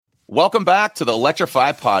Welcome back to the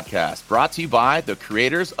Electrify Podcast, brought to you by the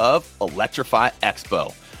creators of Electrify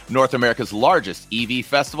Expo, North America's largest EV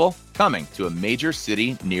festival, coming to a major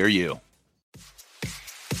city near you.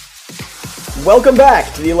 Welcome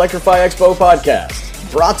back to the Electrify Expo Podcast,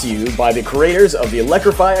 brought to you by the creators of the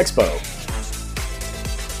Electrify Expo.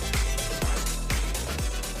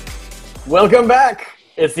 Welcome back.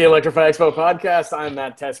 It's the Electrify Expo Podcast. I'm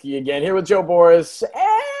Matt Teskey again, here with Joe Boris, and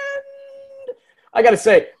I got to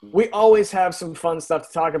say, we always have some fun stuff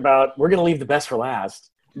to talk about. We're going to leave the best for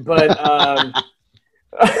last, but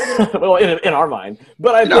well, in our mind.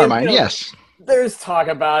 But I think, yes. There's talk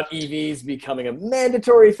about EVs becoming a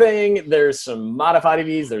mandatory thing. There's some modified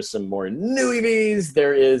EVs. There's some more new EVs.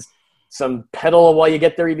 There is some pedal while you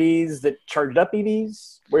get their EVs that charged up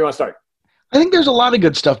EVs. Where do you want to start? I think there's a lot of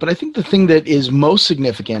good stuff, but I think the thing that is most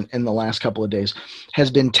significant in the last couple of days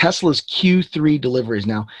has been Tesla's Q3 deliveries.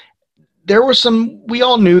 Now, there were some, we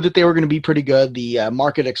all knew that they were going to be pretty good. The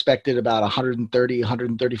market expected about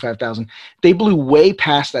 135,000. They blew way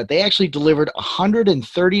past that. They actually delivered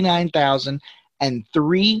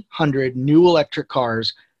 139,300 new electric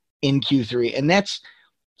cars in Q3. And that's,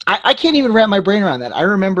 I can't even wrap my brain around that. I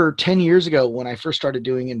remember 10 years ago when I first started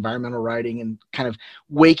doing environmental writing and kind of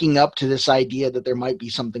waking up to this idea that there might be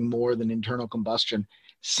something more than internal combustion,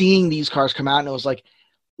 seeing these cars come out, and it was like,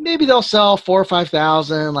 maybe they'll sell 4,000 or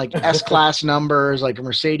 5,000, like S-Class numbers, like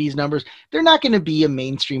Mercedes numbers. They're not going to be a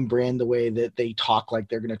mainstream brand the way that they talk like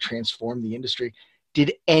they're going to transform the industry.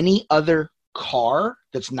 Did any other car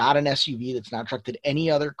that's not an SUV, that's not a truck, did any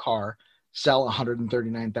other car sell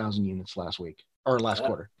 139,000 units last week or last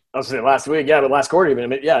quarter? I was saying last week, yeah, but last quarter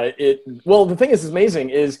even. Yeah, well, the thing is amazing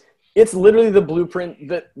is it's literally the blueprint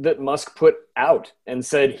that Musk put out and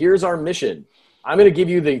said, here's our mission. I'm going to give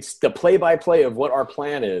you the play-by-play of what our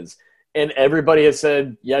plan is. And everybody has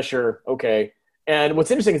said, yeah, sure, okay. And what's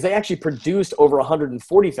interesting is they actually produced over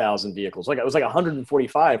 140,000 vehicles. Like it was like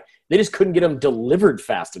 145. They just couldn't get them delivered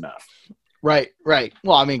fast enough. Right.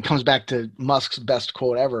 Well, I mean, it comes back to Musk's best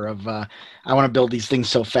quote ever of, I want to build these things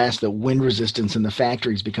so fast that wind resistance in the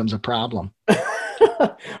factories becomes a problem.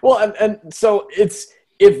 Well, and so if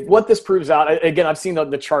what this proves out, again, I've seen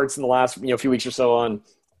the charts in the last few weeks or so on,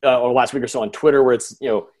 or last week or so on Twitter, where it's,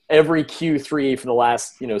 every Q3 for the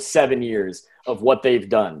last, 7 years of what they've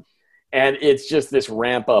done. And it's just this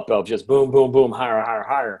ramp up of just boom, boom, boom,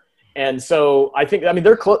 higher. And so I think,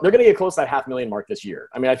 they're going to get close to that 500,000 mark this year.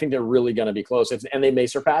 I think they're really going to be close, and they may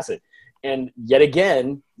surpass it. And yet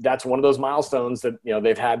again, that's one of those milestones that,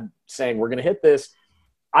 they've had saying, we're going to hit this.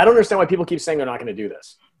 I don't understand why people keep saying they're not going to do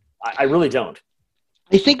this. I really don't.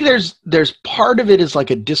 I think there's part of it is like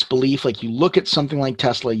a disbelief. Like you look at something like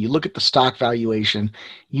Tesla, you look at the stock valuation,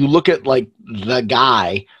 you look at like the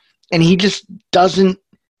guy, and he just doesn't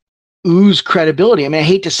ooze credibility. I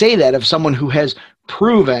hate to say that of someone who has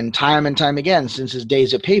proven time and time again since his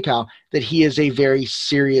days at PayPal that he is a very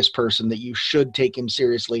serious person, that you should take him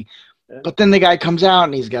seriously. But then the guy comes out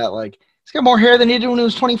and he's got more hair than he did when he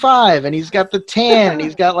was 25, and he's got the tan, and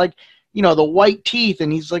he's got the white teeth,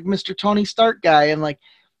 and he's like Mr. Tony Stark guy. And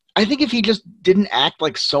I think if he just didn't act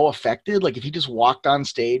so affected, if he just walked on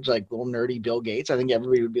stage like little nerdy Bill Gates, I think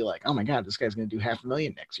everybody would be like, oh my God, this guy's going to do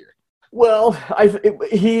 500,000 next year. Well,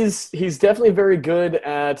 he's definitely very good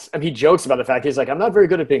at, he jokes about the fact he's like, I'm not very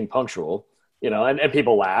good at being punctual, and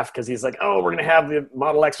people laugh because he's like, oh, we're going to have the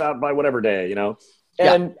Model X out by whatever day,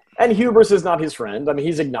 And hubris is not his friend.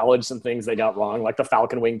 He's acknowledged some things they got wrong, like the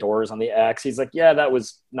Falcon wing doors on the X. He's like, yeah, that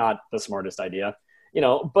was not the smartest idea,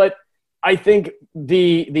 But I think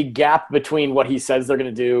the gap between what he says they're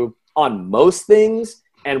going to do on most things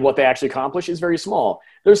and what they actually accomplish is very small.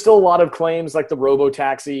 There's still a lot of claims like the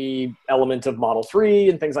robo-taxi element of Model 3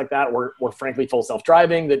 and things like that, or frankly full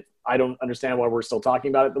self-driving, that I don't understand why we're still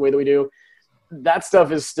talking about it the way that we do. That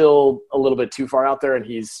stuff is still a little bit too far out there, and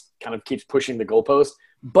he's kind of keeps pushing the goalpost.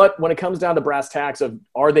 But when it comes down to brass tacks of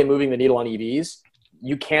are they moving the needle on EVs,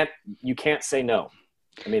 you can't say no.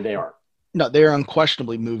 They are. No, they are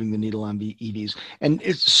unquestionably moving the needle on EVs. And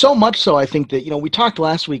it's so much so, I think that, we talked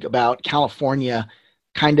last week about California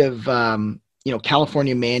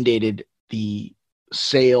California mandated the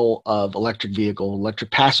sale of electric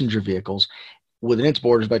passenger vehicles within its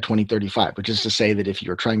borders by 2035, which is to say that if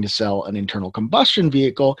you're trying to sell an internal combustion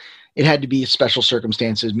vehicle, it had to be special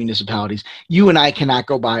circumstances, municipalities. You and I cannot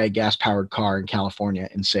go buy a gas-powered car in California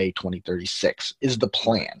in, say, 2036 is the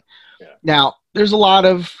plan. Yeah. Now, there's a lot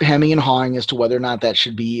of hemming and hawing as to whether or not that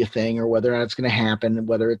should be a thing or whether or not it's going to happen,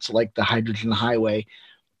 whether it's like the hydrogen highway.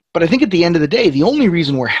 But I think at the end of the day, the only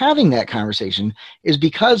reason we're having that conversation is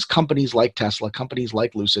because companies like Tesla, companies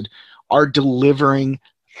like Lucid are delivering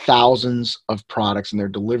thousands of products and they're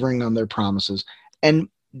delivering on their promises. And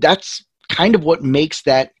that's kind of what makes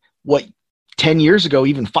that what 10 years ago,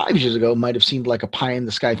 even 5 years ago, might have seemed like a pie in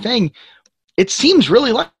the sky thing. It seems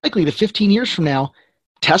really likely that 15 years from now,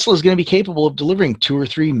 Tesla is going to be capable of delivering 2 or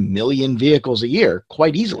 3 million vehicles a year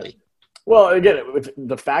quite easily. Well, again, with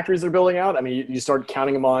the factories they're building out, I mean, you start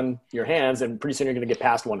counting them on your hands, and pretty soon you're going to get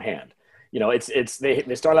past one hand. You know,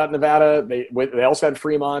 they start out in Nevada. They also had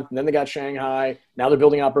Fremont, and then they got Shanghai. Now they're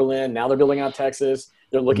building out Berlin. Now they're building out Texas.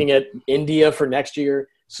 They're looking at India for next year.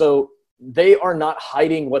 So they are not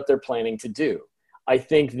hiding what they're planning to do. I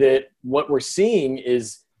think that what we're seeing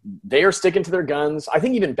is they are sticking to their guns. I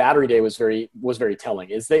think even Battery Day was very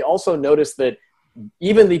telling. Is they also noticed that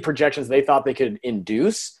even the projections they thought they could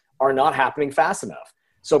induce are not happening fast enough.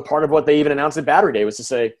 So part of what they even announced at Battery Day was to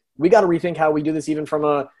say, we got to rethink how we do this even from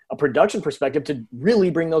a production perspective to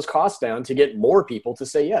really bring those costs down to get more people to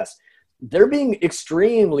say yes. They're being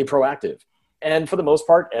extremely proactive. And for the most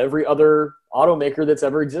part, every other automaker that's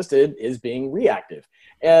ever existed is being reactive.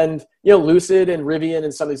 And, you know, Lucid and Rivian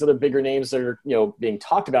and some of these other bigger names that are, you know, being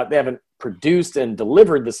talked about, they haven't produced and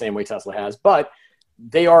delivered the same way Tesla has, but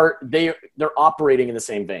they're operating in the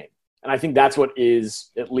same vein. And I think that's what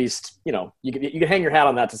is, at least, you know, you can hang your hat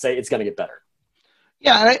on that to say it's going to get better.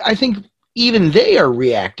 Yeah, I think even they are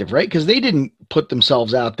reactive, right? Because they didn't put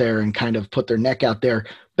themselves out there and kind of put their neck out there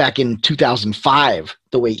back in 2005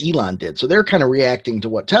 the way Elon did. So they're kind of reacting to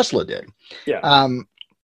what Tesla did. Yeah.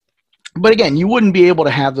 But again, you wouldn't be able to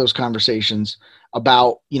have those conversations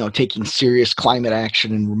about, you know, taking serious climate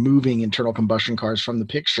action and removing internal combustion cars from the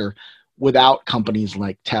picture without companies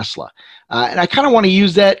like Tesla. And I kind of want to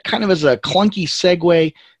use that kind of as a clunky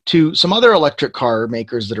segue to some other electric car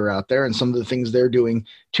makers that are out there and some of the things they're doing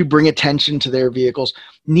to bring attention to their vehicles.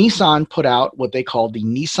 Nissan put out what they called the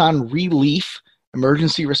Nissan ReLeaf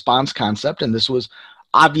emergency response concept. And this was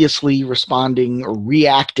obviously responding or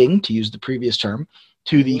reacting, to use the previous term,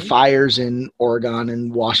 to the fires in Oregon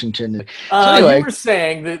and Washington. So anyway, you were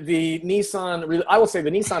saying that the Nissan, I will say the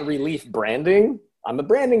Nissan ReLeaf branding, I'm a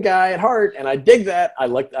branding guy at heart, and I dig that. I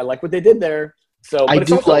like what they did there. So, but I it's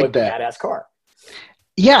do also like a that badass car.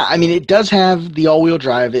 Yeah, I mean, it does have the all-wheel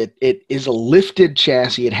drive. It is a lifted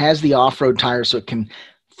chassis. It has the off-road tires, so it can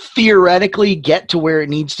theoretically get to where it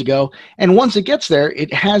needs to go. And once it gets there,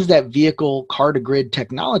 it has that vehicle car-to-grid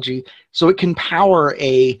technology, so it can power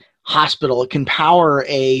a hospital. It can power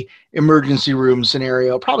a emergency room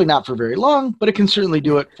scenario. Probably not for very long, but it can certainly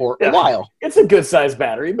do it for a while. It's a good-sized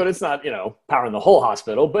battery, but it's not, you know, powering the whole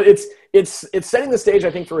hospital. But it's setting the stage,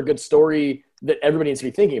 I think, for a good story that everybody needs to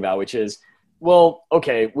be thinking about, which is, well,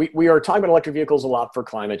 okay, we are talking about electric vehicles a lot for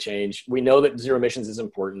climate change. We know that zero emissions is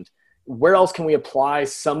important. Where else can we apply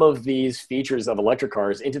some of these features of electric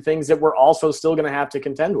cars into things that we're also still going to have to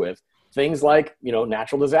contend with? Things like, you know,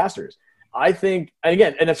 natural disasters. I think, and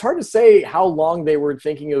again, and it's hard to say how long they were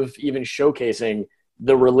thinking of even showcasing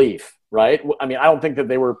the ReLeaf, right? I mean, I don't think that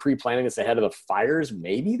they were pre-planning this ahead of the fires.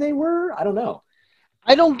 Maybe they were. I don't know.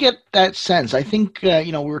 I don't get that sense. I think,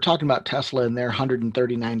 you know, we were talking about Tesla and their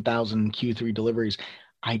 139,000 Q3 deliveries.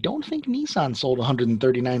 I don't think Nissan sold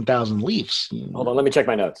 139,000 Leafs. Hold on, let me check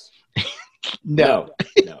my notes. No.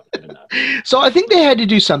 No. So I think they had to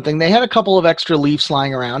do something. They had a couple of extra Leafs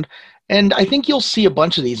lying around, and I think you'll see a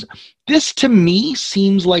bunch of these. This, to me,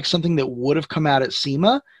 seems like something that would have come out at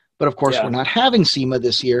SEMA, but of course we're not having SEMA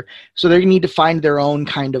this year, so they're going to need to find their own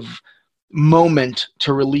kind of moment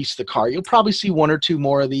to release the car. You'll probably see one or two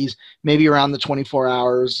more of these, maybe around the 24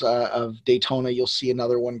 hours of Daytona. You'll see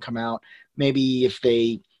another one come out. Maybe if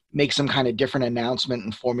they make some kind of different announcement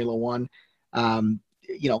in Formula One,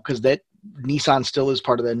 you know, because that Nissan still is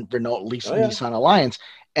part of the Renault Nissan Alliance,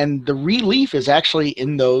 and the ReLeaf is actually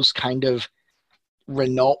in those kind of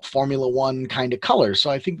Renault Formula One kind of colors. So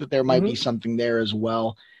I think that there might be something there as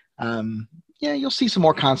well. Yeah, you'll see some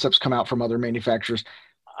more concepts come out from other manufacturers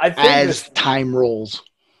as time rolls.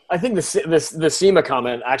 I think the SEMA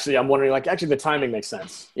comment, actually, I'm wondering, like, actually the timing makes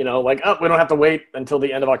sense. You know, like, we don't have to wait until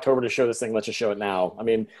the end of October to show this thing. Let's just show it now. I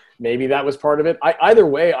mean, maybe that was part of it. Either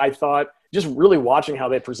way, I thought just really watching how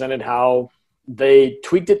they presented, how they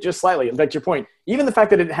tweaked it just slightly. In fact, your point, even the fact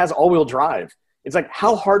that it has all-wheel drive, it's like,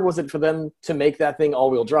 how hard was it for them to make that thing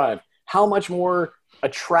all-wheel drive? How much more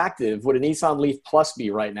attractive would a Nissan Leaf Plus be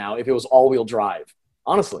right now if it was all-wheel drive?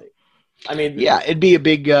 Honestly. I mean, yeah, it'd be a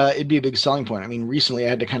big selling point. I mean, recently I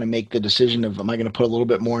had to kind of make the decision of, am I going to put a little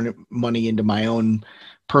bit more money into my own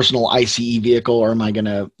personal ICE vehicle, or am I going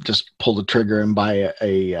to just pull the trigger and buy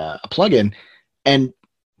a plug-in? And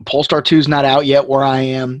Polestar 2 is not out yet where I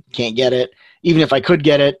am. Can't get it. Even if I could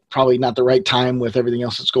get it, probably not the right time with everything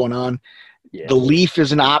else that's going on. Yeah. The Leaf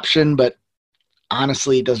is an option, but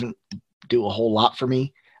honestly, it doesn't do a whole lot for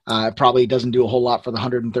me. It probably doesn't do a whole lot for the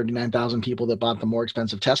 139,000 people that bought the more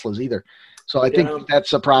expensive Teslas either. So I think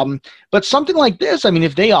that's a problem. But something like this, I mean,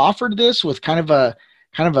 if they offered this with kind of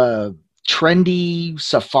a trendy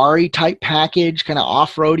safari type package, kind of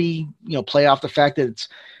off-roady, play off the fact that it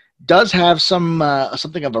does have some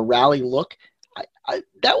something of a rally look,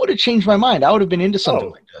 that would have changed my mind. I would have been into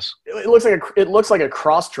something like this. It looks like a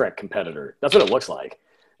Crosstrek competitor. That's what it looks like.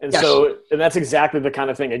 And yes. And that's exactly the kind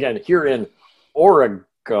of thing, again, here in Oregon,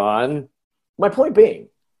 my point being,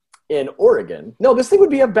 in Oregon, no, this thing would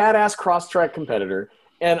be a badass Crosstrek competitor.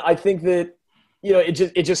 And I think that,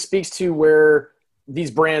 it just speaks to where these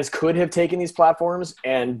brands could have taken these platforms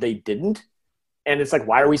and they didn't. And it's like,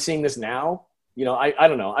 why are we seeing this now? I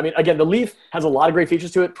don't know. I mean, again, the Leaf has a lot of great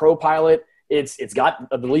features to it. Pro Pilot, it's got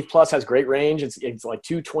the Leaf Plus has great range. It's like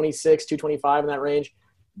 226, 225 in that range.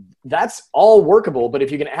 That's all workable. But if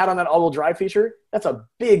you can add on that all-wheel drive feature, that's a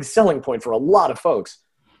big selling point for a lot of folks.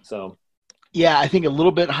 So, yeah, I think a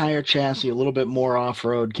little bit higher chassis, a little bit more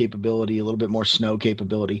off-road capability, a little bit more snow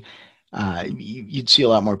capability. You'd see a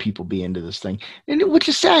lot more people be into this thing, which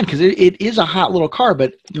is sad because it is a hot little car,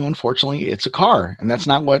 but unfortunately, it's a car, and that's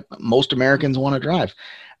not what most Americans want to drive.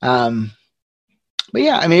 But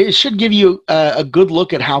yeah, I mean, it should give you a good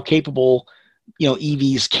look at how capable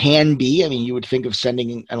EVs can be. I mean, you would think of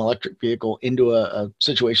sending an electric vehicle into a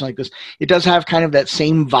situation like this. It does have kind of that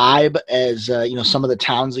same vibe as some of the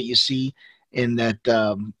towns that you see in that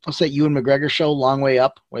what's that Ewan McGregor show, Long Way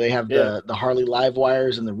Up, where they have the Harley live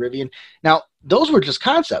wires and the Rivian. Now, those were just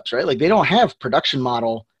concepts, right? Like they don't have production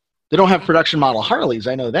model Harleys.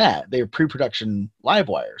 I know that. They're pre-production live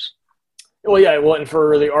wires. Well, yeah. Well, and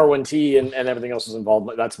for the R1T and everything else is involved,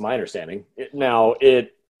 that's my understanding. We're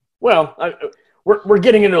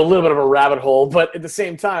getting into a little bit of a rabbit hole, but at the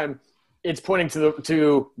same time, it's pointing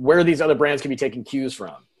to where these other brands can be taking cues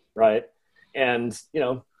from, right? And,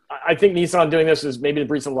 I think Nissan doing this is maybe to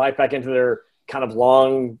breathe some life back into their kind of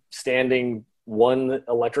long-standing one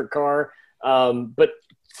electric car. But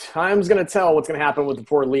time's going to tell what's going to happen with the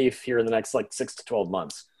poor Leaf here in the next 6 to 12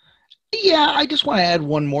 months. Yeah, I just want to add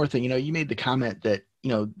one more thing. You made the comment that,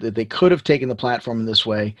 that they could have taken the platform in this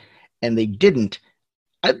way, and they didn't.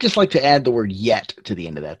 I'd just like to add the word yet to the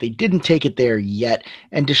end of that. They didn't take it there yet.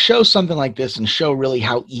 And to show something like this and show really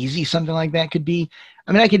how easy something like that could be,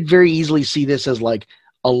 I mean, I could very easily see this as like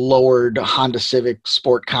a lowered Honda Civic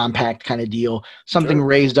Sport Compact kind of deal, something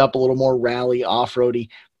raised up a little more rally, off-roady.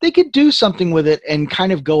 They could do something with it and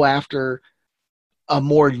kind of go after a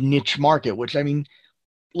more niche market, which, I mean,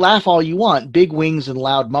 laugh all you want. Big wings and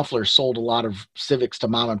loud mufflers sold a lot of Civics to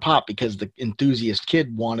mom and pop because the enthusiast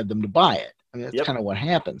kid wanted them to buy it. I mean, that's kind of what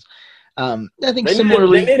happens. I think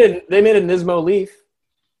similarly, they made a Nismo Leaf.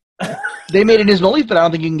 They made a Nismo Leaf, but I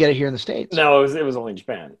don't think you can get it here in the States. No, it was only in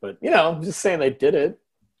Japan. But I'm just saying they did it.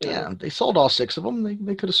 Yeah, they sold all 6 of them.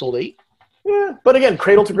 They could have sold 8. Yeah, but again,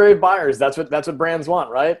 cradle to grave buyers. That's what brands want,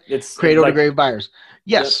 right? It's cradle to grave buyers.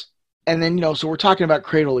 Yes. Yep. And then, so we're talking about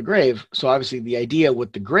cradle to grave. So obviously the idea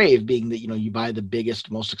with the grave being that, you buy the biggest,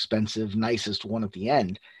 most expensive, nicest one at the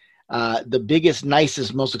end. The biggest,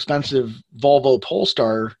 nicest, most expensive Volvo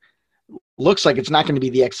Polestar looks like it's not going to be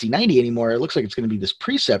the XC90 anymore. It looks like it's going to be this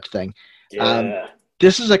Precept thing. Yeah.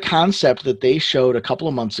 This is a concept that they showed a couple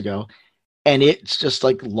of months ago, and it's just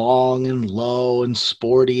like long and low and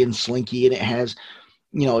sporty and slinky, and it has,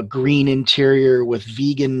 a green interior with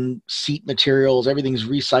vegan seat materials. Everything's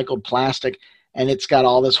recycled plastic, and it's got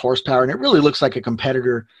all this horsepower, and it really looks like a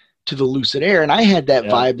competitor to the Lucid Air. And I had that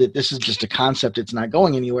vibe that this is just a concept. It's not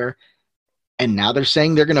going anywhere. And now they're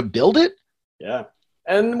saying they're going to build it. Yeah.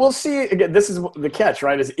 And we'll see. Again, this is the catch,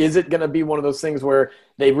 right? Is it going to be one of those things where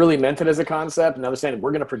they really meant it as a concept, and now they're saying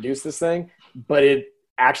we're going to produce this thing, but it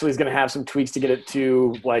actually is going to have some tweaks to get it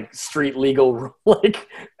to street legal,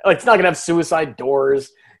 it's not going to have suicide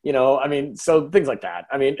doors, so things like that.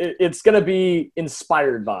 I mean, it's going to be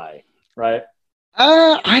inspired by, right?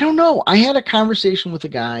 I don't know. I had a conversation with a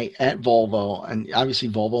guy at Volvo, and obviously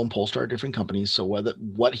Volvo and Polestar are different companies, so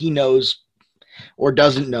what he knows or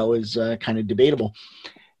doesn't know is kind of debatable.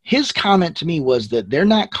 His comment to me was that they're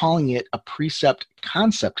not calling it a Precept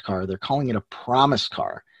concept car. They're calling it a promise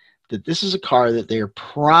car, that this is a car that they are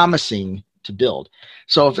promising to build.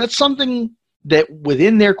 So if that's something that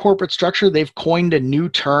within their corporate structure, they've coined a new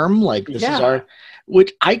term, like this is our,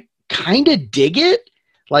 which I kind of dig it.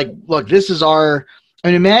 Like, look, this is our, I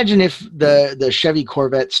mean, imagine if the Chevy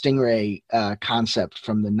Corvette Stingray concept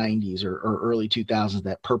from the 90s or early 2000s,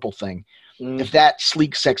 that purple thing, if that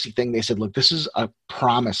sleek, sexy thing, they said, look, this is a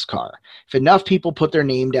promise car. If enough people put their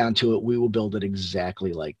name down to it, we will build it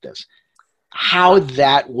exactly like this. how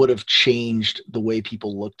that would have changed the way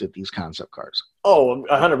people looked at these concept cars. Oh,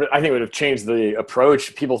 100%. I think it would have changed the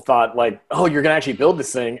approach. People thought like, oh, you're going to actually build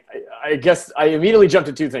this thing. I guess I immediately jumped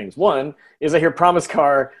to two things. One is I hear promise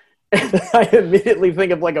car, and I immediately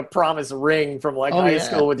think of like a promise ring from like high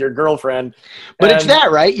school with your girlfriend. But it's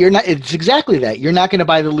that, right? It's exactly that. You're not going to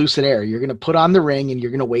buy the Lucid Air. You're going to put on the ring and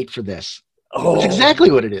you're going to wait for this. Oh, that's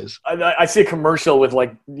exactly what it is. I see a commercial with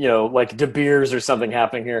like, like De Beers or something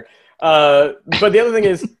happening here. But the other thing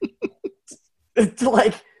is,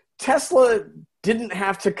 like, Tesla didn't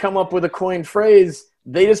have to come up with a coined phrase.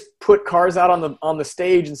 They just put cars out on the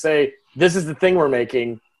stage and say, "This is the thing we're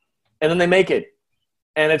making," and then they make it.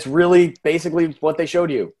 And it's really basically what they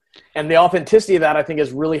showed you. And the authenticity of that, I think,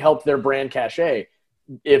 has really helped their brand cachet.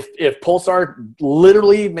 If Polestar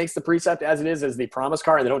literally makes the Precept as it is as the promise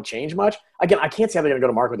car and they don't change much, again, I can't see how they're going to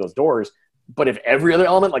go to market with those doors. But if every other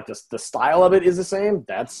element, like the style of it is the same,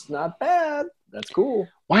 that's not bad. That's cool.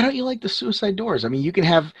 Why don't you like the suicide doors? I mean,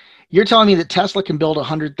 you're telling me that Tesla can build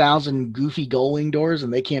 100,000 goofy gull-wing doors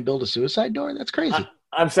and they can't build a suicide door? That's crazy.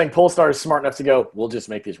 I'm saying Polestar is smart enough to go, we'll just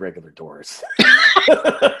make these regular doors.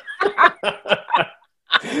 They're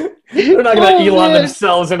not going to Elon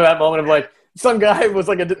themselves into that moment of like, some guy was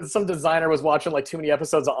like, some designer was watching like too many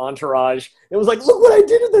episodes of Entourage. It was like, look what I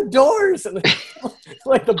did to the doors. And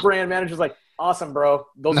like the brand manager's like, awesome, bro.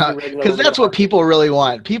 Because that's what people really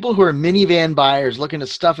want. People who are minivan buyers looking to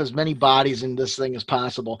stuff as many bodies in this thing as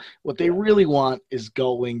possible. What they really want is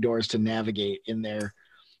gull-wing doors to navigate in their,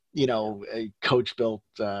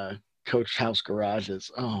 coach house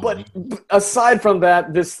garages. Oh, but aside from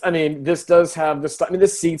that, this does have this. The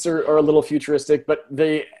seats are a little futuristic, but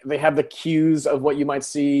they have the cues of what you might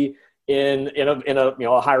see in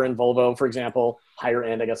a higher end Volvo, for example, higher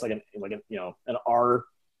end, I guess, like an R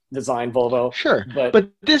design Volvo. Sure, but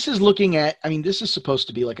this is looking at. This is supposed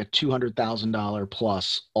to be like a $200,000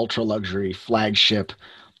 plus ultra luxury flagship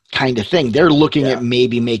kind of thing. They're looking at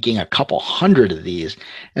maybe making a couple hundred of these.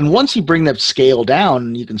 And once you bring that scale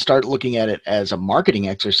down, you can start looking at it as a marketing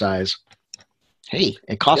exercise. Hey,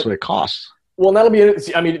 it costs what it costs. Well, that'll be,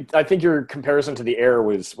 I think your comparison to the Air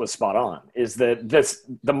was spot on, is that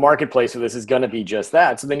the marketplace for this is going to be just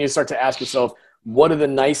that. So then you start to ask yourself, what are the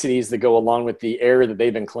niceties that go along with the Air that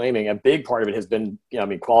they've been claiming? A big part of it has been,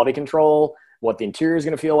 quality control, what the interior is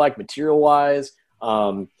going to feel like material wise.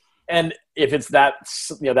 And if it's that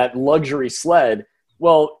luxury sled,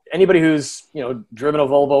 well, anybody who's, driven a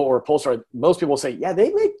Volvo or a Polestar, most people say, yeah,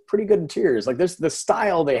 they make pretty good interiors. Like the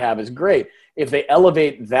style they have is great. If they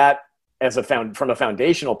elevate that from a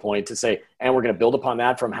foundational point to say, and we're going to build upon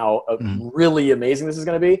that from how really amazing this is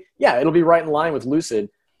going to be. Yeah, it'll be right in line with Lucid.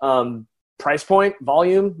 Price point,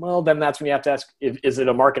 volume. Well, then that's when you have to ask, is it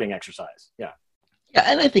a marketing exercise? Yeah. Yeah,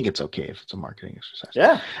 and I think it's okay if it's a marketing exercise.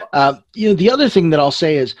 Yeah. The other thing that I'll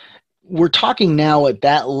say is we're talking now at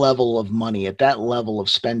that level of money, at that level of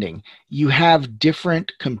spending. You have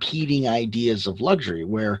different competing ideas of luxury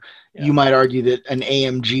where you might argue that an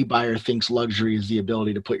AMG buyer thinks luxury is the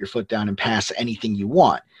ability to put your foot down and pass anything you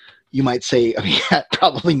want. You might say,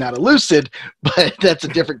 probably not a Lucid, but that's a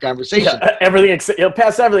different conversation. Yeah, you'll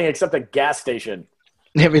pass everything except a gas station.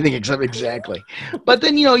 Everything except exactly. But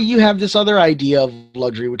then, you have this other idea of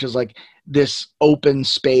luxury, which is like this open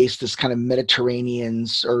space, this kind of Mediterranean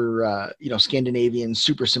or, Scandinavian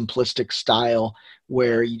super simplistic style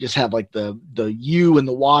where you just have like the you and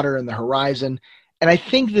the water and the horizon. And I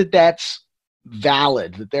think that that's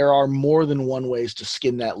valid, that there are more than one ways to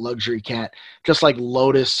skin that luxury cat, just like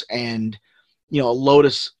Lotus and, a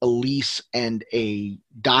Lotus Elise and a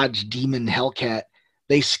Dodge Demon Hellcat.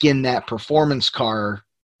 They skin that performance car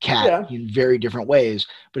cat in very different ways.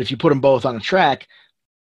 But if you put them both on a track,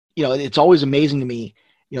 it's always amazing to me.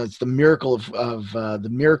 It's the miracle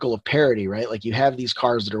of parity, right? Like you have these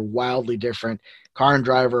cars that are wildly different. Car and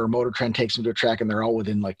Driver or Motor Trend takes them to a track and they're all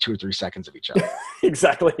within like 2 or 3 seconds of each other.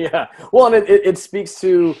 Exactly. Yeah. Well, and it speaks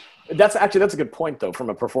to, that's a good point though, from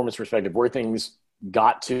a performance perspective, where things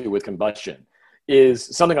got to with combustion.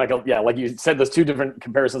 Is something like, like you said, those two different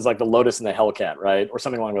comparisons, like the Lotus and the Hellcat, right? Or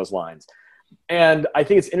something along those lines. And I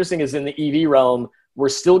think it's interesting is in the EV realm, we're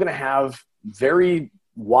still going to have very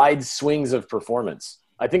wide swings of performance.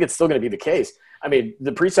 I think it's still going to be the case.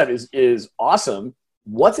 The Precept is awesome.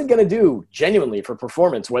 What's it going to do genuinely for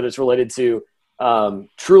performance, whether it's related to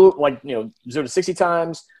true, 0 to 60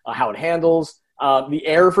 times, how it handles, the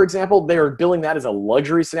Air, for example, they are billing that as a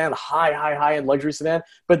luxury sedan, high-end luxury sedan,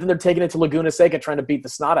 but then they're taking it to Laguna Seca trying to beat the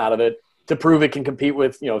snot out of it to prove it can compete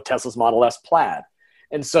with, Tesla's Model S Plaid.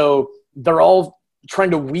 And so they're all trying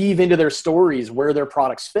to weave into their stories where their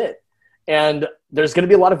products fit. And there's going to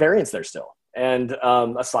be a lot of variance there still. And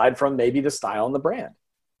aside from maybe the style and the brand.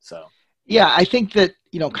 So yeah, I think that,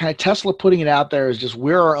 kind of Tesla putting it out there is just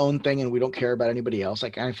we're our own thing and we don't care about anybody else. I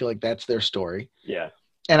kind of feel like that's their story. yeah.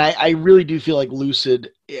 And I really do feel like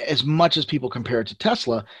Lucid, as much as people compare it to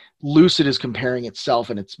Tesla, Lucid is comparing itself,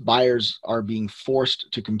 and its buyers are being forced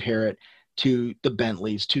to compare it to the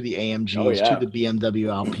Bentleys, to the AMGs, to the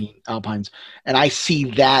BMW Alpines. And I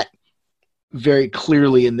see that very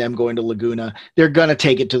clearly in them going to Laguna. They're going to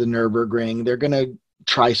take it to the Nürburgring. They're going to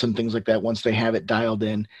try some things like that once they have it dialed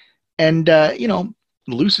in. And,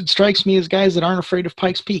 Lucid strikes me as guys that aren't afraid of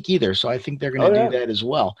Pikes Peak either. So I think they're going to do that as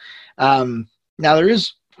well. Now, there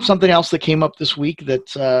is something else that came up this week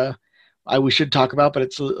that we should talk about, but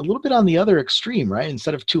it's a little bit on the other extreme, right?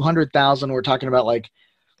 Instead of 200,000, we're talking about like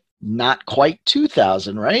not quite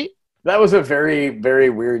 2,000, right? That was a very, very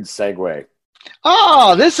weird segue.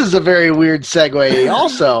 Oh, this is a very weird segue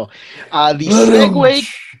also. The Segway,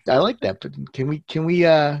 I like that, but can we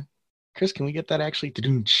Chris, can we get that actually?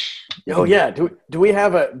 Oh yeah. Do we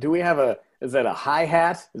have a, is that a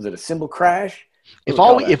hi-hat? Is it a cymbal crash?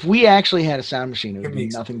 If we actually had a sound machine, it would be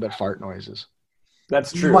nothing but fart noises.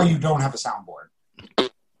 That's true. This is why you don't have a soundboard.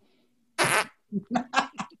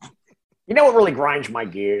 You know what really grinds my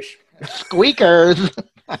gears? Squeakers.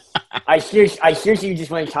 I hear you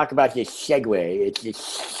just want to talk about your Segway. It's just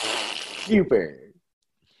super.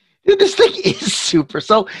 Dude, this thing is super.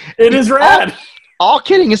 So it is rad. All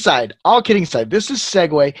kidding aside, this is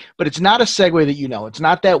Segway, but it's not a Segway that you know. It's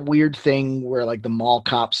not that weird thing where like the mall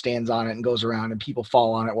cop stands on it and goes around and people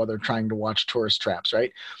fall on it while they're trying to watch tourist traps,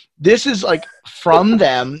 right? This is like from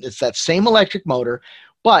them. It's that same electric motor,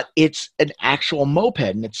 but it's an actual moped,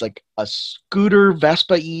 and it's like a scooter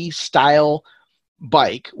Vespa-y style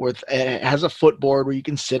bike with it has a footboard where you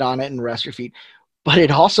can sit on it and rest your feet. But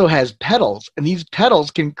it also has pedals, and these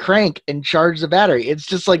pedals can crank and charge the battery. It's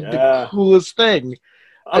just like the coolest thing.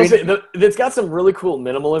 Honestly, it's got some really cool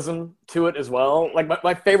minimalism to it as well. Like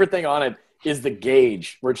my favorite thing on it is the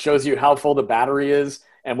gauge, where it shows you how full the battery is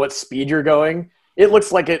and what speed you're going. It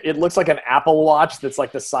looks like an Apple Watch that's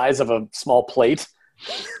like the size of a small plate.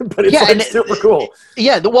 But it's super cool.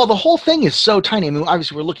 Yeah, the whole thing is so tiny. I mean,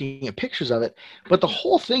 obviously we're looking at pictures of it, but the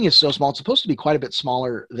whole thing is so small. It's supposed to be quite a bit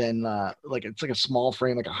smaller than it's like a small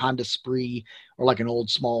frame, like a Honda Spree or like an old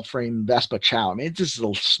small frame Vespa Chow. I mean, it's just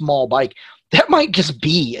a small bike. That might just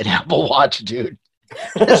be an Apple Watch, dude.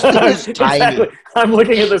 This thing is tiny. Exactly. I'm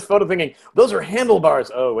looking at this photo thinking, those are handlebars.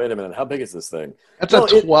 Oh, wait a minute. How big is this thing? That's a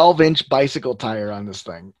 12-inch bicycle tire on this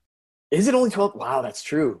thing. Is it only 12? Wow, that's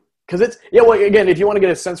true. Because it's again, if you want to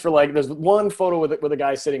get a sense for like, there's one photo with a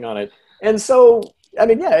guy sitting on it, and so I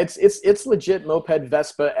mean, yeah, it's legit moped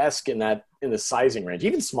Vespa-esque in the sizing range,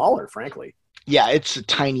 even smaller, frankly. Yeah, it's a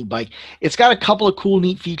tiny bike. It's got a couple of cool,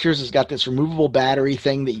 neat features. It's got this removable battery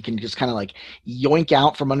thing that you can just kind of like yoink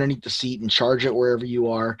out from underneath the seat and charge it wherever you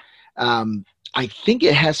are. I think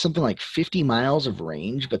it has something like 50 miles of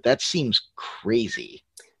range, but that seems crazy.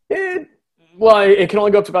 Well, it can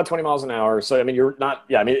only go up to about 20 miles an hour. So, I mean, you're not,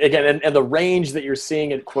 yeah, I mean, again, and the range that you're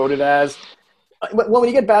seeing it quoted as, when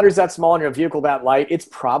you get batteries that small and your vehicle that light, it's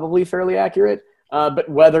probably fairly accurate. But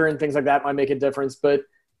weather and things like that might make a difference. But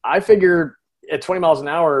I figure at 20 miles an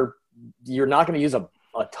hour, you're not going to use a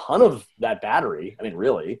ton of that battery. I mean,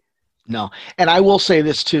 really. No. And I will say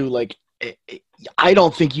this too, like, I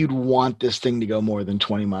don't think you'd want this thing to go more than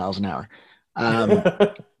 20 miles an hour.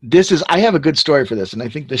 I have a good story for this, and I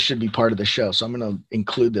think this should be part of the show, so I'm going to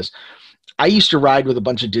include this. I used to ride with a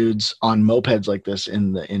bunch of dudes on mopeds like this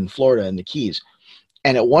in Florida in the Keys,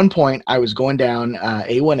 and at one point I was going down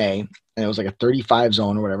A1A, and it was like a 35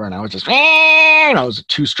 zone or whatever, and I was just, and I was a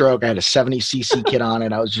two-stroke. I had a 70cc kit on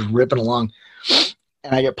it. I was just ripping along,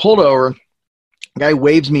 and I get pulled over. The guy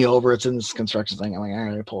waves me over. It's in this construction thing. I'm like, all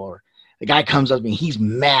right, I pull over. The guy comes up to me. He's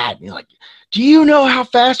mad. He's like, do you know how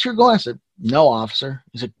fast you're going? I said, no, officer.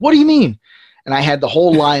 He's like, what do you mean? And I had the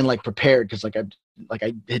whole line like prepared because I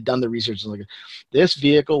had done the research. Like, this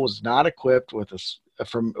vehicle was not equipped with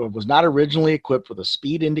was not originally equipped with a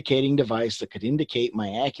speed indicating device that could indicate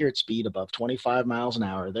my accurate speed above 25 miles an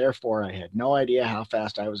hour. Therefore, I had no idea how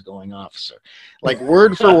fast I was going, officer. Like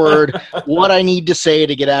word for word, what I need to say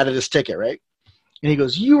to get out of this ticket, right? And he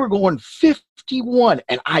goes, you were going 51.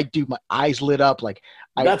 And my eyes lit up. Like,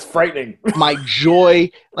 that's frightening. My joy,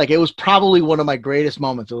 like it was probably one of my greatest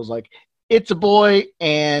moments. It was like, it's a boy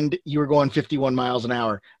and you were going 51 miles an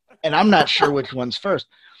hour. And I'm not sure which one's first.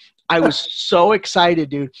 I was so excited,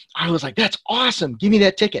 dude. I was like, that's awesome. Give me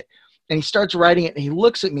that ticket. And he starts writing it and he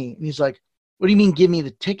looks at me and he's like, what do you mean give me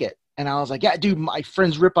the ticket? And I was like, yeah, dude, my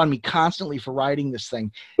friends rip on me constantly for riding this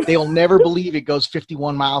thing. They'll never believe it goes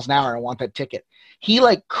 51 miles an hour. I want that ticket. He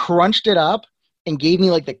like crunched it up and gave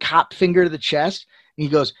me like the cop finger to the chest. And he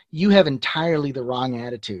goes, you have entirely the wrong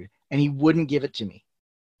attitude. And he wouldn't give it to me.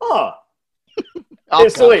 Oh. Oh,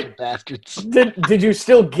 so wait, bastards. Did you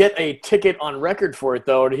still get a ticket on record for it,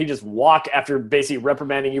 though? Or did he just walk after basically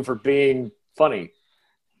reprimanding you for being funny?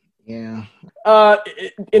 Yeah.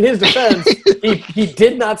 In his defense, he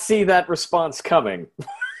did not see that response coming.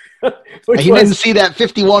 He didn't see that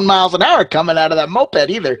 51 miles an hour coming out of that moped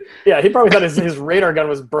either. Yeah, he probably thought his radar gun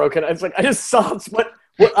was broken. It's like, I just saw what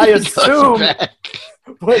I assumed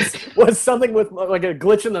was something with like a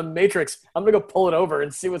glitch in the Matrix. I'm going to go pull it over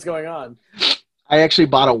and see what's going on. I actually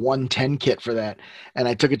bought a 110 kit for that, and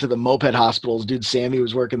I took it to the moped hospitals. Dude, Sammy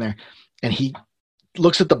was working there, and he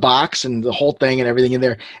looks at the box and the whole thing and everything in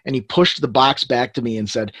there, and he pushed the box back to me and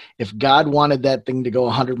said, if God wanted that thing to go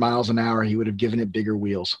 100 miles an hour, he would have given it bigger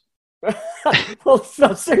wheels. Well,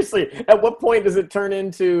 no, seriously, at what point does it turn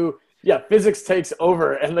into, physics takes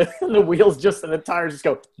over and the wheels and the tires just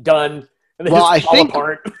go, done, and they just fall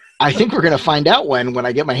apart? I think we're going to find out when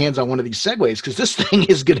I get my hands on one of these Segways, because this thing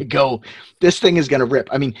is going to rip.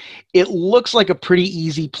 I mean, it looks like a pretty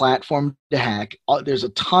easy platform to hack. There's a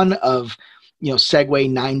ton of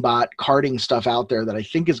Segway 9-bot karting stuff out there that I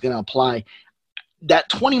think is going to apply. That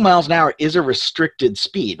 20 miles an hour is a restricted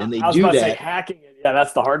speed, and they do that. Say hacking it. Yeah,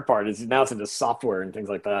 that's the hard part. Is now it's into software and things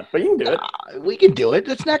like that. But you can do it. We can do it.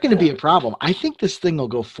 That's not going to be a problem. I think this thing will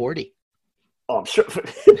go 40. Oh, I'm sure.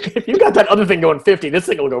 If you got that other thing going 50, this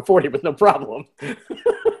thing will go 40 with no problem.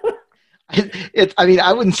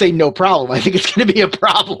 I wouldn't say no problem. I think it's going to be a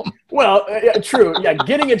problem. Well, true. Yeah,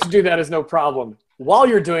 getting it to do that is no problem. While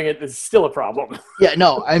you're doing it, it's still a problem. Yeah,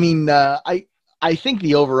 no. I mean, I think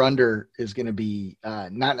the over-under is going to be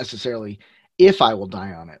not necessarily if I will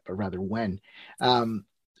die on it, but rather when.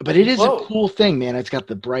 But it is a cool thing, man. It's got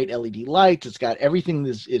the bright LED lights. It's got everything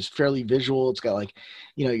that is fairly visual. It's got like,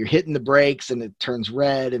 you're hitting the brakes and it turns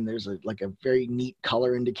red, and there's a very neat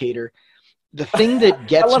color indicator. The thing that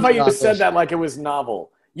gets I love how you just said that like it was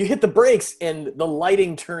novel. You hit the brakes and the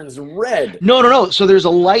lighting turns red. No. So there's a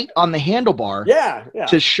light on the handlebar. Yeah.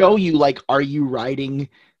 To show you, like, are you riding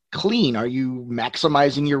clean? Are you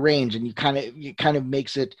maximizing your range? And it kind of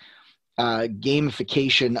makes it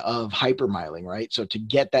gamification of hypermiling, right? So to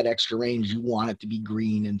get that extra range, you want it to be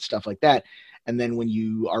green and stuff like that. And then when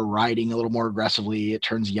you are riding a little more aggressively, it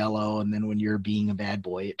turns yellow. And then when you're being a bad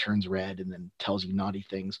boy, it turns red and then tells you naughty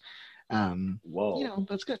things. Whoa.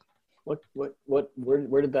 That's good. Where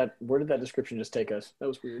did that description just take us? That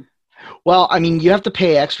was weird. Well, I mean, you have to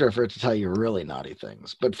pay extra for it to tell you really naughty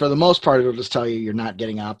things, but for the most part, it'll just tell you you're not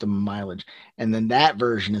getting optimum mileage. And then that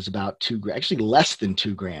version is about $2,000, actually less than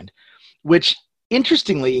 $2,000, which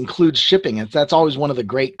interestingly includes shipping. And that's always one of the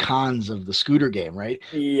great cons of the scooter game, right?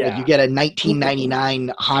 Yeah. Like you get a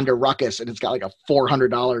 1999 Honda Ruckus and it's got like a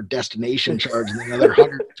 $400 destination charge and another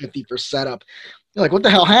 $150 for setup. You're like, what the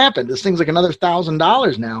hell happened? This thing's like another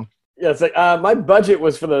 $1,000 now. Yeah, it's like my budget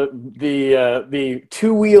was for the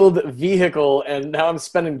two-wheeled vehicle, and now I'm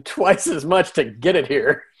spending twice as much to get it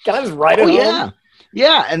here. Can I just ride it home?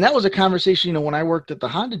 Yeah, and that was a conversation, when I worked at the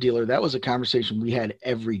Honda dealer, that was a conversation we had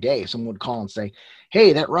every day. Someone would call and say,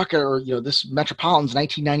 hey, that Rucker, or, this Metropolitan's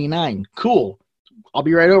 1999. Cool. I'll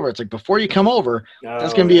be right over. It's like, before you come over,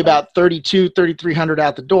 that's going to be about $3,200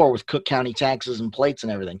 out the door with Cook County taxes and plates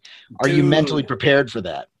and everything. Are you mentally prepared for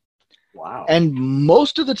that? Wow. And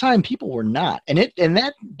most of the time people were not. And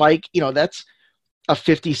that bike, that's a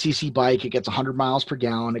 50cc bike. It gets 100 miles per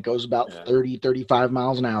gallon. It goes about 30, 35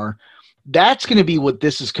 miles an hour. That's going to be what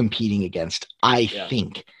this is competing against, I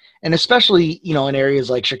think. And especially, in areas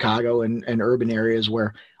like Chicago and urban areas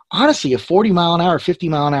where, honestly, a 40 mile an hour, 50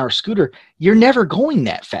 mile an hour scooter, you're never going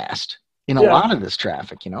that fast in a lot of this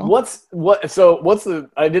traffic, I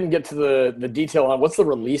didn't get to the detail on what's the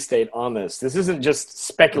release date on this. This isn't just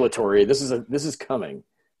speculatory. This is coming.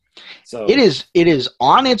 So it is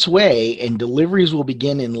on its way, and deliveries will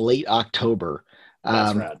begin in late October.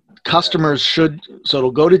 That's rad. Customers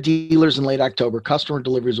it'll go to dealers in late October. Customer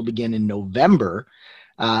deliveries will begin in November.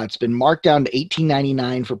 It's been marked down to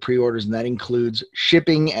 $1,899 for pre-orders, and that includes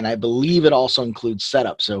shipping, and I believe it also includes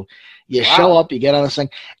setup. So you show up, you get on this thing.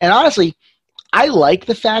 And honestly, I like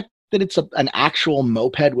the fact that it's an actual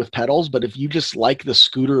moped with pedals, but if you just like the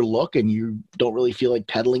scooter look and you don't really feel like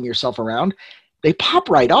pedaling yourself around, they pop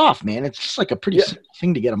right off, man. It's just like a pretty simple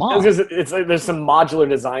thing to get them off. It's like there's some modular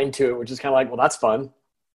design to it, which is kind of like, well, that's fun.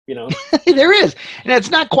 There is. And it's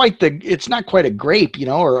not quite a grape,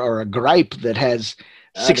 or a gripe that has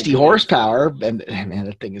 60 horsepower, and man,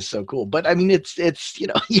 that thing is so cool. But I mean, it's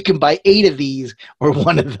you can buy 8 of these or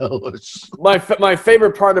one of those. My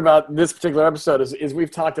favorite part about this particular episode is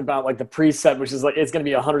we've talked about like the preset, which is like it's going to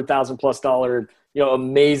be $100,000+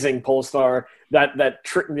 amazing Polestar, that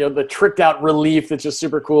trick, the tricked out ReLeaf that's just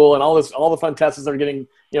super cool, and all the fun Teslas that are getting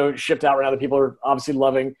shipped out right now that people are obviously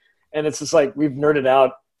loving, and it's just like we've nerded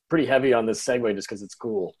out pretty heavy on this Segway just because it's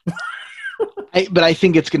cool. But I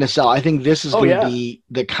think it's going to sell. I think this is going to be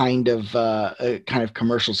the kind of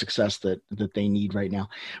commercial success that they need right now.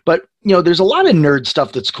 But there's a lot of nerd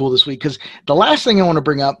stuff that's cool this week, because the last thing I want to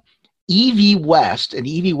bring up, EV West in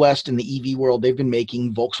the EV world, they've been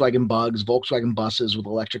making Volkswagen Bugs, Volkswagen buses with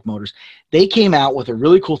electric motors. They came out with a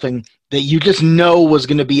really cool thing that you just know was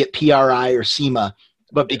going to be at PRI or SEMA,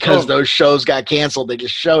 but because those shows got canceled, they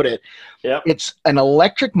just showed it. Yep. It's an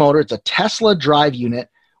electric motor. It's a Tesla drive unit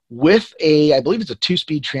with I believe it's a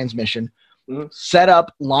 2-speed transmission, set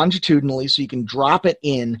up longitudinally so you can drop it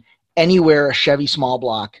in anywhere a Chevy small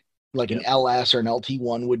block, like an LS or an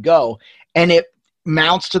LT1 would go. And it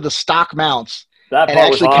mounts to the stock mounts and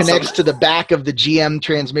actually connects to the back of the GM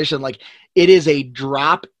transmission. Like, it is a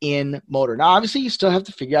drop-in motor. Now, obviously, you still have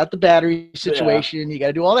to figure out the battery situation. Yeah. You got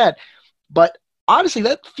to do all that. But honestly,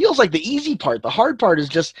 that feels like the easy part. The hard part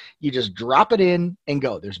is you just drop it in and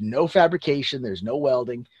go. There's no fabrication. There's no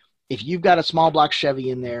welding. If you've got a small block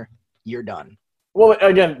Chevy in there, you're done. Well,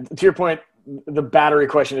 again, to your point, the battery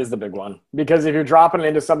question is the big one. Because if you're dropping it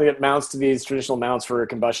into something that mounts to these traditional mounts for a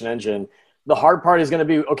combustion engine, the hard part is going to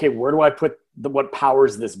be, okay, where do I put what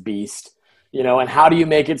powers this beast? And how do you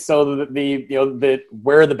make it so that that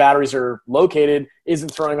where the batteries are located isn't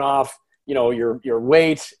throwing off, your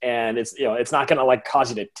weight, and it's not going to like cause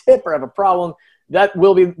you to tip or have a problem. That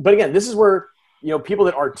will be, but again, this is where, people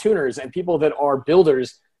that are tuners and people that are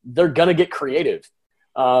builders, they're going to get creative.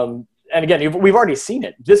 And again, we've already seen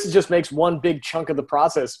it. This just makes one big chunk of the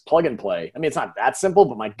process plug and play. I mean, it's not that simple,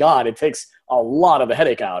 but my God, it takes a lot of the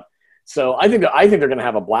headache out. So I think they're going to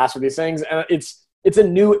have a blast with these things. And it's a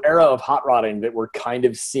new era of hot rodding that we're kind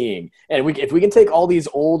of seeing. And if we can take all these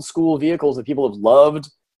old school vehicles that people have loved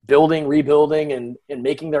building, rebuilding, and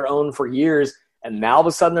making their own for years, and now all of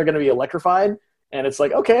a sudden they're going to be electrified, and it's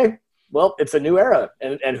like, okay, well, it's a new era.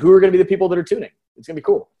 And who are going to be the people that are tuning? It's going to be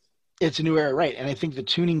cool. It's a new era, right? And I think the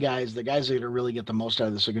tuning guys, the guys that are going to really get the most out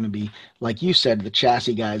of this are going to be, like you said, the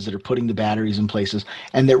chassis guys that are putting the batteries in places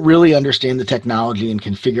and that really understand the technology and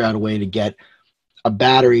can figure out a way to get a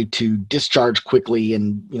battery to discharge quickly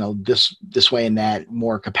and, this way and that,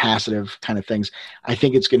 more capacitive kind of things. I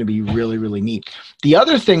think it's going to be really, really neat. The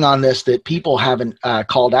other thing on this that people haven't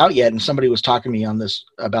called out yet, and somebody was talking to me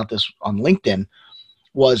about this on LinkedIn,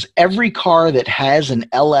 was every car that has an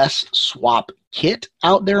LS swap kit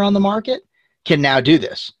out there on the market can now do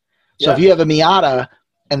this. So if you have a Miata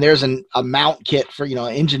and there's a mount kit for,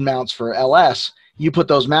 engine mounts for LS, you put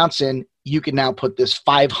those mounts in, you can now put this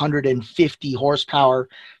 550 horsepower,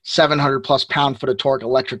 700+ pound-foot of torque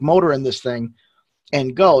electric motor in this thing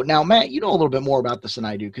and go. Now, Matt, you know a little bit more about this than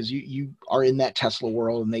I do because you are in that Tesla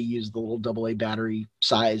world and they use the little AA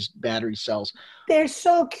battery-sized battery cells. They're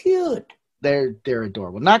so cute. They're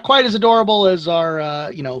adorable. Not quite as adorable as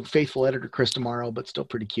our faithful editor Chris Tomorrow, but still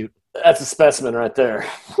pretty cute. That's a specimen right there.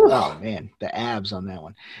 Oh man, the abs on that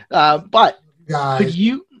one. But could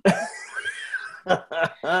you,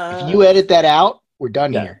 if you edit that out, we're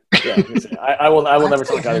done here. Yeah, I will never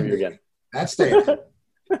talk out of you again. That's staying.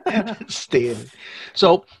 Staying.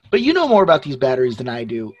 So, but you know more about these batteries than I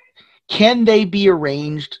do. Can they be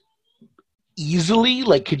arranged easily?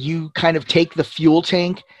 Like, could you kind of take the fuel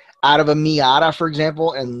tank out of a Miata, for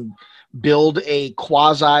example, and build a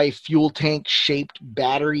quasi fuel tank shaped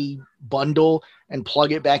battery bundle and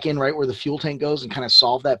plug it back in right where the fuel tank goes and kind of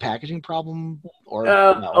solve that packaging problem? Or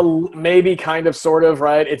no? Maybe, kind of, sort of,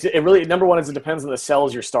 right? It really, number one is it depends on the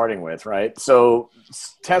cells you're starting with, right? So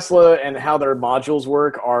Tesla and how their modules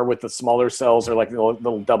work are with the smaller cells or like the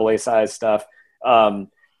little AA size stuff.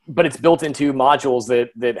 But it's built into modules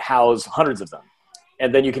that house hundreds of them.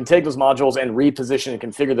 And then you can take those modules and reposition and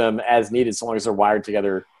configure them as needed, so long as they're wired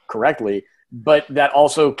together correctly. But that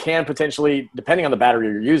also can potentially, depending on the battery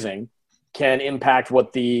you're using, can impact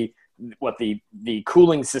what the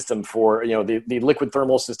cooling system for, the liquid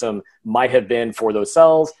thermal system might have been for those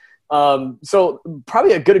cells. So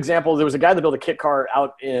probably a good example, there was a guy that built a kit car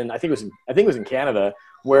out in, I think it was in Canada,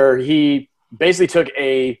 where he basically took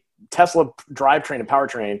a Tesla drivetrain and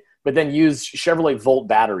powertrain, but then used Chevrolet Volt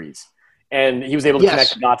batteries. And he was able to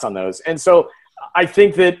connect the dots on those. And so I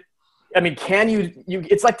think that, can you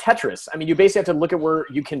it's like Tetris. You basically have to look at where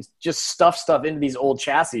you can just stuff into these old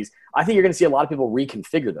chassis. I think you're going to see a lot of people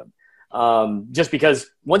reconfigure them. Just because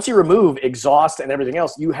once you remove exhaust and everything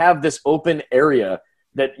else, you have this open area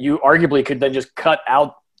that you arguably could then just cut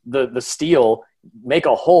out the steel, make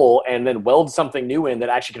a hole, and then weld something new in that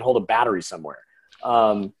actually can hold a battery somewhere.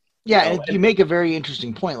 And you make a very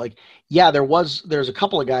interesting point. Like, there's a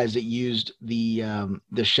couple of guys that used the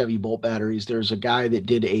Chevy Bolt batteries. There's a guy that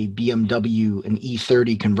did a BMW, an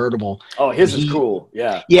E30 convertible. Oh, his is cool.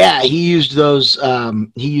 Yeah. Yeah, he used those.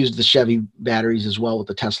 He used the Chevy batteries as well with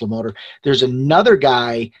the Tesla motor. There's another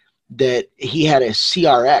guy that he had a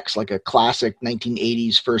CRX, like a classic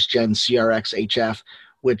 1980s first gen CRX HF,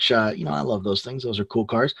 which, I love those things. Those are cool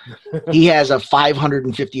cars. He has a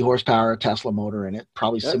 550 horsepower Tesla motor in it,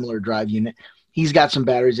 probably similar drive unit. He's got some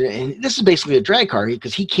batteries in it. And this is basically a drag car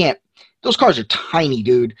because those cars are tiny,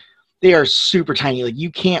 dude. They are super tiny. Like, you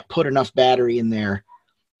can't put enough battery in there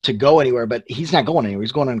to go anywhere, but he's not going anywhere.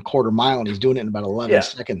 He's going on a quarter mile and he's doing it in about 11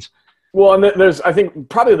 seconds. Well, and there's, I think,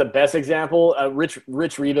 probably the best example, Rich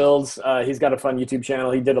Rebuilds. He's got a fun YouTube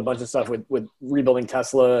channel. He did a bunch of stuff with rebuilding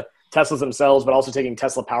Teslas themselves, but also taking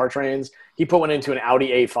Tesla powertrains. He put one into an Audi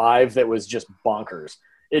A5 that was just bonkers.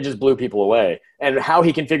 It just blew people away. And how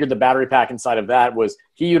he configured the battery pack inside of that was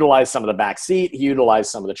he utilized some of the back seat. He utilized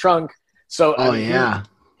some of the trunk. So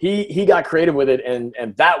he got creative with it,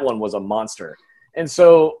 and that one was a monster. And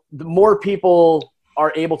so the more people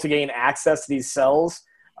are able to gain access to these cells,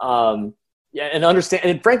 and understand,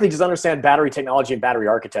 and frankly, just understand battery technology and battery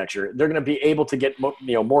architecture, they're going to be able to get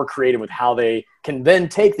more creative with how they can then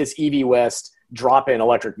take this EV West drop-in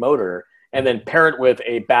electric motor and then pair it with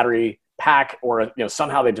a battery pack, or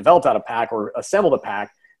somehow they developed out a pack or assembled a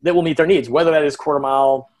pack that will meet their needs, whether that is quarter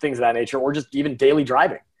mile, things of that nature, or just even daily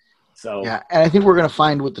driving. So yeah, and I think we're going to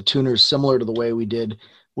find with the tuners, similar to the way we did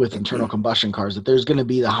with internal combustion cars, that there's going to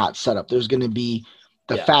be the hot setup. There's going to be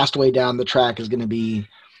the fast way down the track is going to be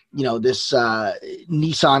this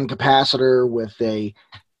Nissan capacitor with a,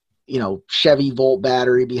 Chevy Volt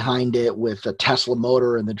battery behind it with a Tesla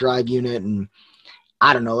motor in the drive unit. And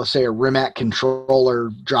I don't know, let's say a Rimac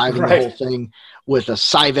controller driving the whole thing with a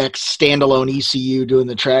Cyvex standalone ECU doing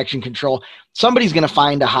the traction control. Somebody's going to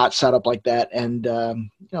find a hot setup like that, and,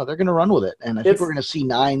 they're going to run with it. And I think we're going to see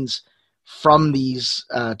 9s from these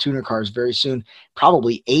tuner cars very soon,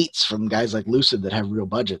 probably 8s from guys like Lucid that have real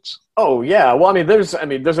budgets. Oh yeah, well, there's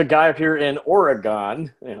a guy up here in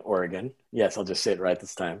Oregon. Yes, I'll just say it right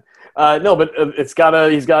this time. No, but he's got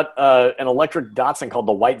an electric Datsun called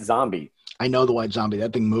the White Zombie. I know the White Zombie.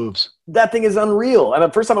 That thing moves. That thing is unreal. And the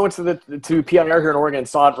first time I went to PIR here in Oregon and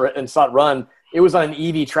saw it run, it was on an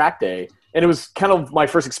EV track day, and it was kind of my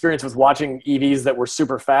first experience with watching EVs that were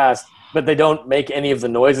super fast, but they don't make any of the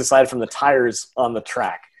noise aside from the tires on the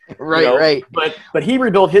track. Right. But he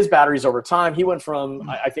rebuilt his batteries over time. He went from,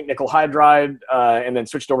 I think, nickel hydride and then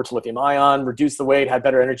switched over to lithium ion, reduced the weight, had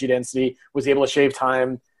better energy density, was able to shave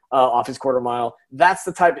time off his quarter mile. That's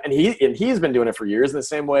the type, and he's been doing it for years in the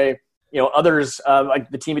same way, others like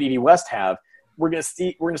the team at EV West have. We're going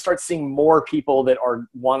to start seeing more people that are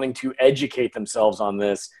wanting to educate themselves on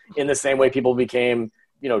this in the same way people became,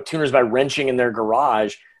 tuners by wrenching in their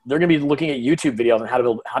garage. They're going to be looking at YouTube videos on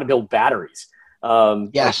how to build batteries.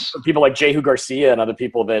 Yes. People like Jehu Garcia and other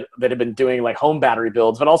people that have been doing like home battery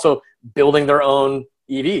builds, but also building their own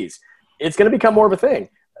EVs. It's going to become more of a thing.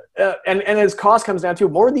 And as cost comes down to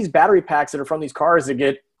more of these battery packs that are from these cars that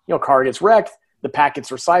get, car gets wrecked, the pack gets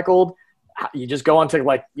recycled. You just go onto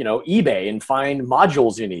eBay and find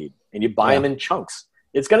modules you need and you buy them in chunks.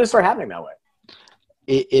 It's going to start happening that way.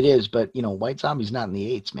 It is, but White Zombie's not in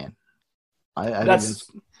the 8s, man. I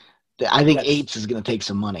think 8s is going to take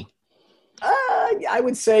some money. I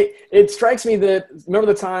would say it strikes me that,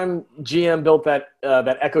 remember the time GM built that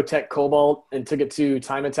Ecotech Cobalt and took it to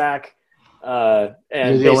Time Attack? And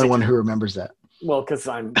you're the only one who remembers that. Well, because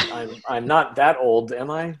I'm not that old, am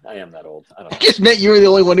I? I am that old. I don't know. I just meant you were the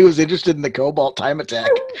only one who was interested in the Cobalt Time Attack.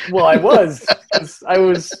 Well, I was. I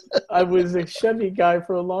was a Chevy guy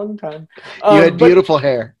for a long time. You had beautiful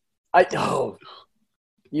hair.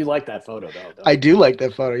 You like that photo, though. I do like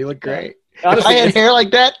that photo. You look great. Honestly, if I had hair like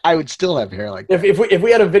that, I would still have hair like that. If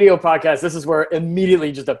we had a video podcast, this is where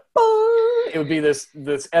immediately just it would be this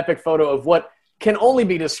epic photo of what can only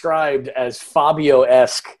be described as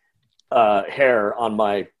Fabio-esque hair on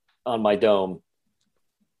my dome.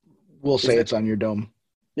 We'll say it's on your dome.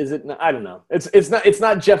 Is it? I don't know. It's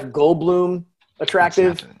not Jeff Goldblum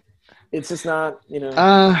attractive. It's just not.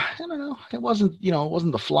 I don't know. It wasn't. It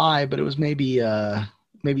wasn't The Fly, but it was maybe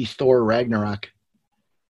Thor Ragnarok.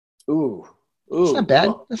 Ooh. That's not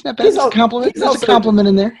bad. That's not bad. It's a compliment. There's a compliment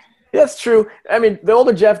in there. That's true. I mean, the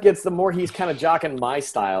older Jeff gets, the more he's kind of jocking my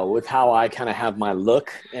style with how I kind of have my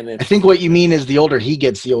look. And I think what you mean is the older he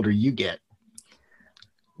gets, the older you get.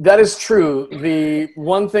 That is true. The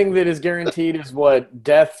one thing that is guaranteed is what?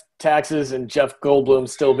 Death, taxes, and Jeff Goldblum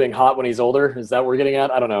still being hot when he's older. Is that what we're getting at?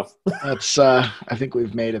 I don't know. That's. I think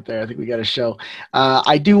we've made it there. I think we got a show.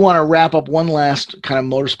 I do want to wrap up one last kind of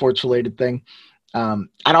motorsports related thing. I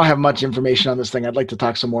don't have much information on this thing. I'd like to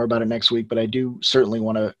talk some more about it next week, but I do certainly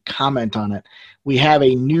want to comment on it. We have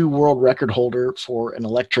a new world record holder for an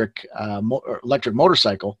electric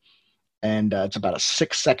motorcycle. And it's about a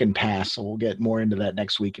 6-second pass. So we'll get more into that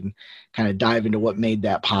next week and kind of dive into what made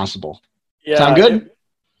that possible. Yeah, sound good?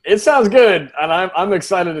 It sounds good. And I'm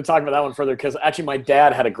excited to talk about that one further because actually my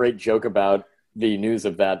dad had a great joke about the news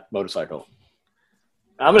of that motorcycle.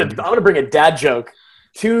 I'm gonna bring a dad joke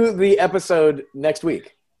to the episode next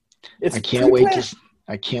week. I can't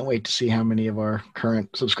wait to see how many of our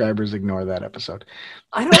current subscribers ignore that episode.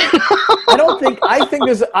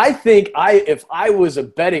 If I was a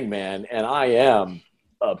betting man, and I am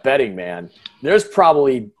a betting man, there's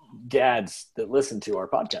probably dads that listen to our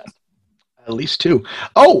podcast. At least 2.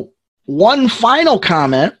 Oh, one final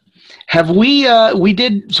comment. So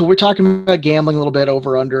we're talking about gambling a little bit,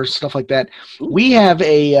 over, under, stuff like that. Ooh. We have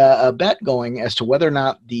a bet going as to whether or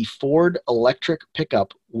not the Ford electric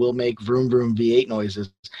pickup will make vroom vroom V8 noises.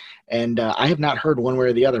 And I have not heard one way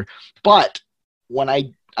or the other. But when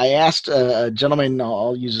I asked a gentleman,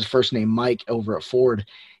 I'll use his first name, Mike, over at Ford,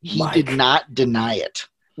 he did not deny it.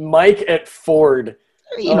 Mike at Ford.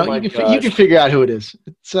 You can figure out who it is.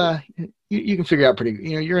 It's you can figure out pretty.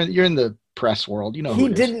 You're in the press world. You know who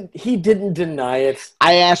it is. He didn't deny it.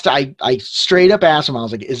 I straight up asked him. I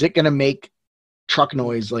was like, "Is it going to make truck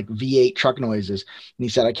noise, like V8 truck noises?" And he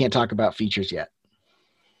said, "I can't talk about features yet."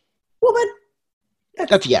 Well,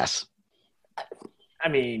 that's yes. I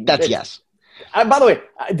mean, that's yes. By the way,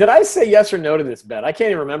 did I say yes or no to this bet? I can't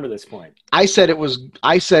even remember this point. I said it was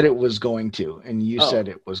going to, and you said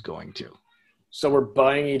it was going to. So we're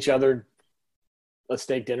buying each other a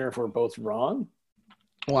steak dinner if we're both wrong?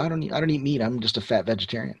 Well, I don't eat meat. I'm just a fat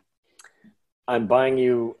vegetarian. I'm buying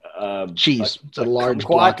you cheese. It's a large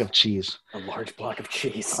block of cheese. A large block of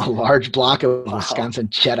cheese. A large block of Wisconsin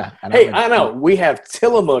cheddar. I know. We have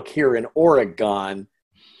Tillamook here in Oregon.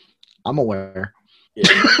 I'm aware. Yeah.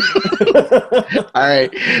 All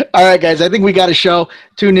right, guys. I think we got a show.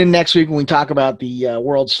 Tune in next week when we talk about the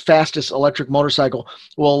world's fastest electric motorcycle.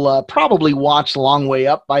 We'll probably watch The Long Way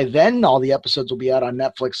Up by then. All the episodes will be out on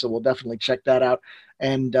Netflix, so we'll definitely check that out.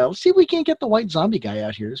 And let's see if we can't get the white zombie guy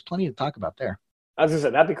out here. There's plenty to talk about there. As I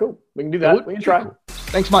said, that'd be cool. We can do that. We can try. Cool.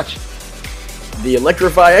 Thanks much. The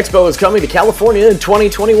Electrify Expo is coming to California in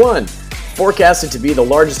 2021. Forecasted to be the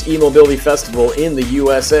largest e-mobility festival in the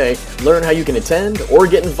USA. Learn how you can attend or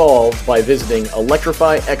get involved by visiting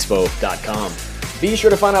electrifyexpo.com. Be sure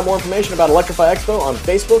to find out more information about Electrify Expo on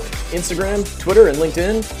Facebook, Instagram, Twitter, and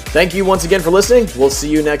LinkedIn. Thank you once again for listening. We'll see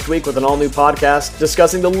you next week with an all-new podcast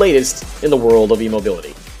discussing the latest in the world of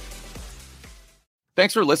e-mobility.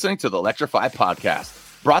 Thanks for listening to the Electrify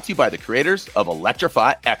Podcast, brought to you by the creators of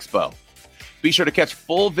Electrify Expo. Be sure to catch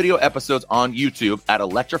full video episodes on YouTube at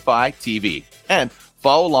Electrify TV and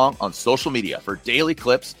follow along on social media for daily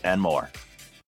clips and more.